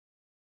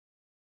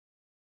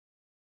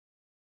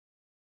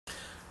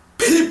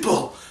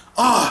People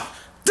are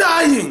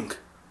dying.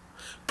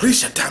 Please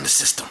shut down the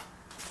system.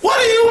 What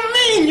do you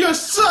mean, you're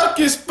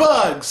circus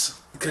bugs?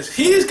 Because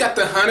he's got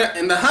the hunter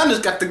and the hunter's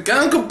got the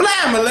gun.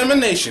 Kablam!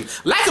 Elimination.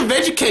 Lack of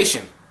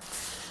education.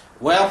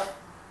 Well,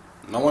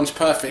 no one's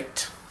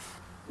perfect.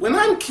 When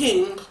I'm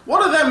king,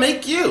 what does that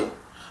make you?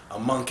 A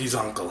monkey's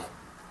uncle.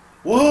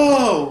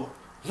 Whoa!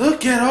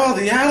 Look at all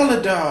the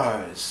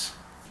Aladars.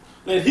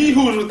 Let he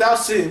who is without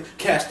sin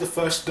cast the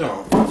first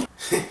stone.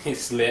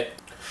 It's lit.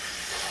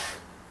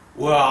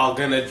 We're all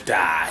gonna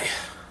die.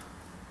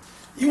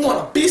 You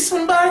wanna be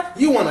somebody?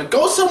 You wanna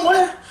go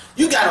somewhere?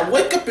 You gotta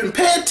wake up and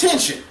pay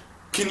attention.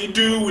 Can you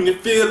do when you're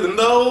feeling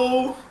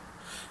low?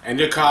 And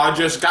your car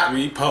just got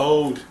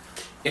repoed.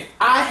 If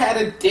I had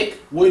a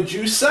dick, would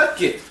you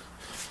suck it?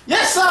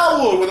 Yes,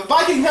 I would, with a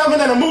Viking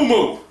helmet and a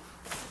moo-moo.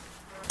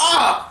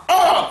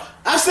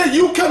 I said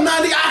you come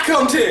 90, I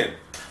come 10.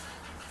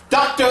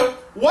 Doctor,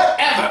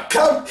 whatever,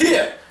 come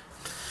here.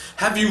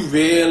 Have you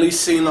really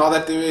seen all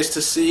that there is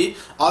to see?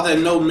 Are there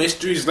no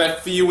mysteries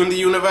left for you in the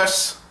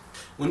universe?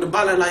 When the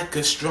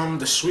balalaika strum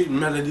the sweet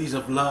melodies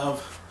of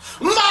love,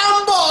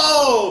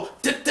 Mambo!